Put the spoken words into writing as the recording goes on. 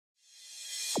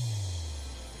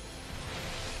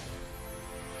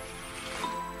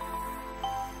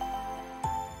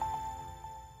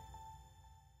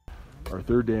our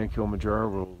third day in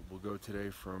Kilimanjaro. We'll go today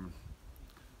from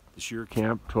the sheer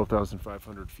camp,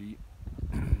 12,500 feet.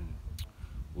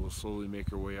 We'll slowly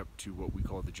make our way up to what we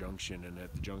call the junction, and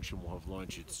at the junction we'll have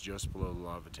lunch. It's just below the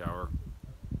lava tower.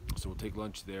 So we'll take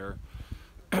lunch there,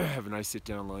 have a nice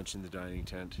sit-down lunch in the dining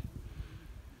tent,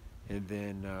 and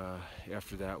then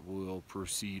after that we'll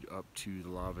proceed up to the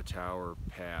lava tower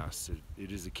pass.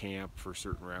 It is a camp for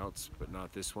certain routes, but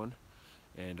not this one.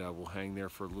 And we'll hang there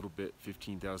for a little bit,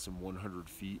 15,100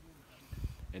 feet,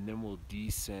 and then we'll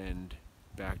descend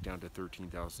back down to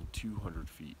 13,200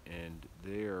 feet. And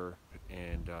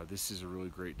this is a really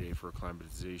great day for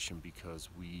acclimatization because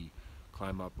we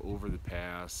climb up over the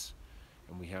pass,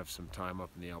 and we have some time up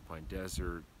in the alpine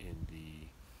desert in the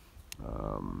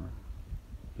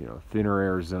thinner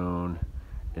air zone,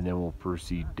 and then we'll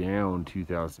proceed down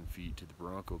 2,000 feet to the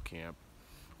Bronco camp.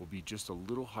 We'll be just a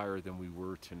little higher than we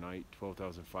were tonight,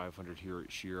 12,500 here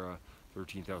at Shira,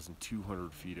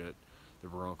 13,200 feet at the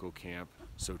Bronco camp.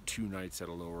 So 2 nights at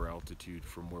a lower altitude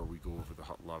from where we go over the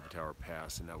lava tower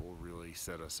pass, and that will really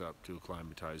set us up to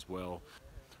acclimatize well.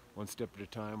 One step at a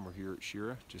time. We're here at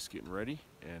Shira, just getting ready,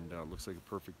 and looks like a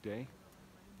perfect day.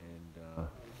 And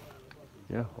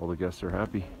yeah, all the guests are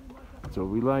happy. That's what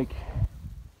we like.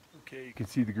 Okay, you can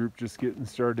see the group just getting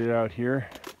started out here.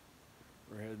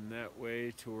 We're heading that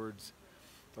way towards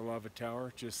the lava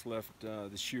tower. Just left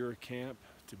the Shira camp.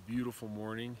 It's a beautiful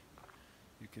morning.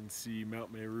 You can see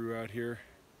Mount Meru out here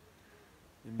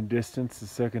in the distance, the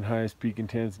second highest peak in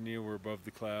Tanzania. We're above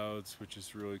the clouds, which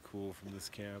is really cool from this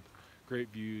camp.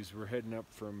 Great views. We're heading up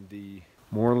from the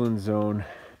moorland zone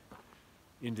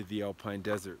into the alpine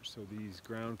desert. So these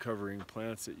ground covering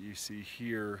plants that you see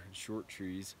here, short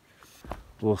trees,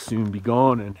 will soon be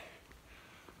gone, and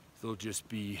they'll just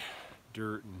be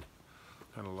dirt and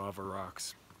kind of lava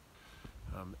rocks.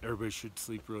 Everybody should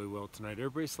sleep really well tonight.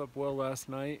 Everybody slept well last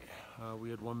night. We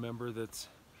had one member that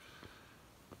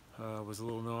was a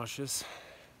little nauseous,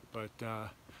 but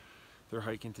they're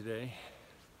hiking today.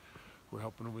 We're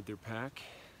helping them with their pack,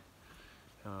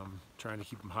 trying to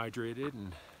keep them hydrated,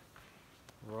 and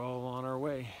we're all on our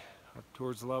way up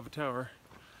towards the lava tower.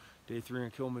 Day 3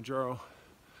 in Kilimanjaro,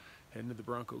 heading to the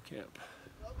Bronco camp.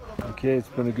 Okay, it's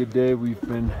been a good day. We've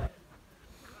been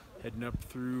heading up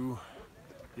through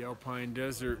the alpine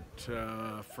desert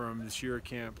from the Shira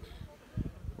camp,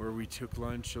 where we took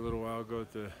lunch a little while ago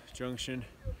at the junction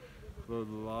below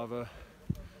the lava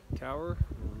tower.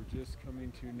 We're just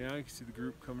coming to now. You can see the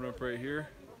group coming up right here.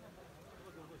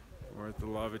 We're at the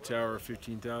lava tower,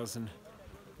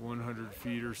 15,100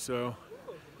 feet or so,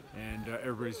 and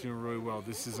everybody's doing really well.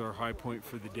 This is our high point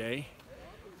for the day,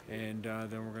 and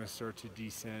then we're going to start to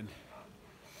descend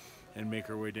and make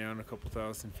our way down a couple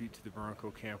thousand feet to the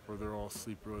Bronco camp, where they'll all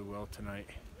sleep really well tonight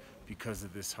because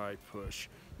of this high push.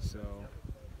 So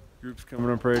group's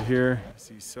coming up right here. I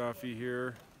see Safi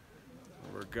here,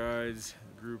 our guides,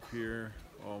 the group here,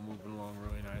 all moving along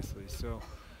really nicely. So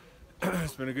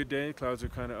it's been a good day. Clouds are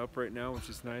kind of up right now, which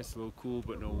is nice, a little cool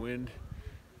but no wind,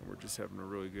 and we're just having a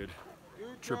really good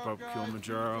trip up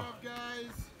Kilimanjaro.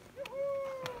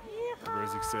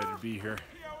 Everybody's excited to be here,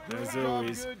 as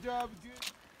always.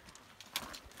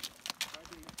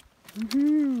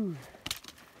 Woohoo!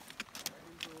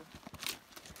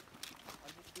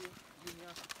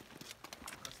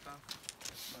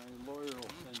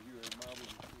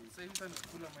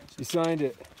 You signed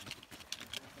it.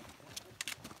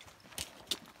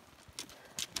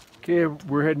 Okay,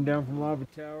 we're heading down from Lava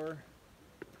Tower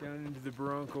down into the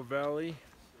Bronco Valley,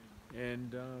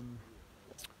 and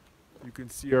you can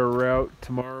see our route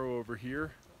tomorrow over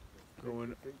here,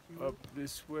 going up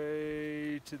this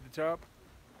way to the top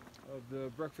of the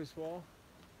breakfast wall.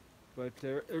 But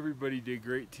everybody did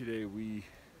great today. We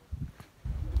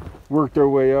worked our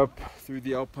way up through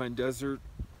the alpine desert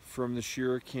from the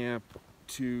Shira camp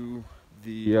to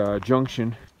the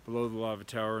junction below the lava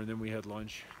tower, and then we had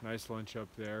lunch, nice lunch up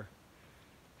there.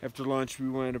 After lunch we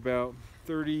went about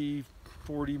 30-40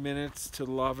 minutes to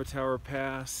the lava tower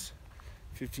pass,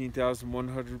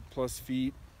 15,100 plus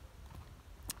feet,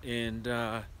 and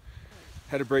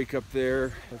had a break up there,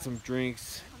 had some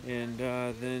drinks, and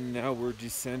then now we're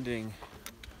descending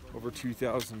over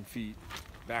 2,000 feet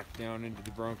back down into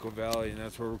the Bronco Valley, and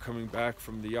that's where we're coming back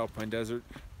from the alpine desert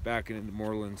back into the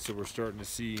moorland. So we're starting to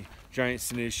see giant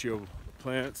senecio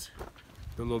plants,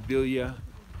 the lobelia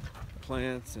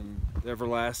plants, and the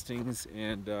everlastings,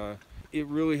 and it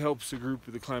really helps the group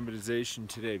with acclimatization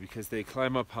today because they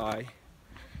climb up high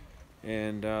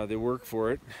and they work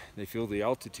for it. They feel the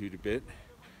altitude a bit,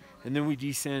 and then we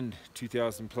descend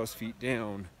 2,000 plus feet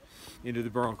down into the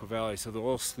Bronco Valley, so they'll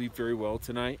all sleep very well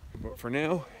tonight. But for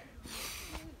now,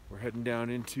 We're heading down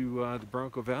into the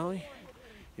Bronco Valley,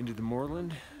 into the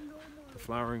moorland. The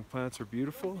flowering plants are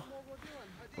beautiful.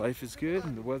 Life is good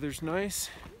and the weather's nice.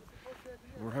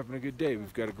 We're having a good day.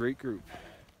 We've got a great group.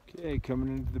 Okay,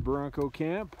 coming into the Bronco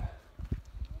camp.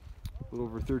 A little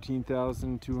over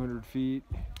 13,200 feet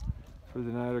for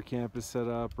the night. Our camp is set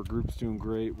up. Our group's doing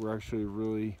great. We're actually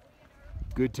really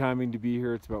good timing to be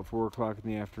here. It's about 4 o'clock in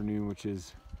the afternoon, which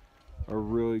is a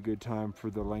really good time for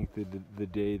the length of the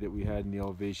day that we had in the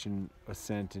elevation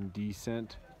ascent and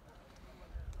descent.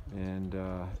 And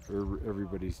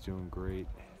everybody's doing great.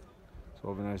 So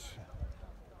we'll have a nice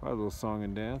little song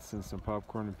and dance and some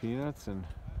popcorn and peanuts and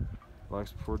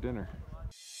relax before dinner.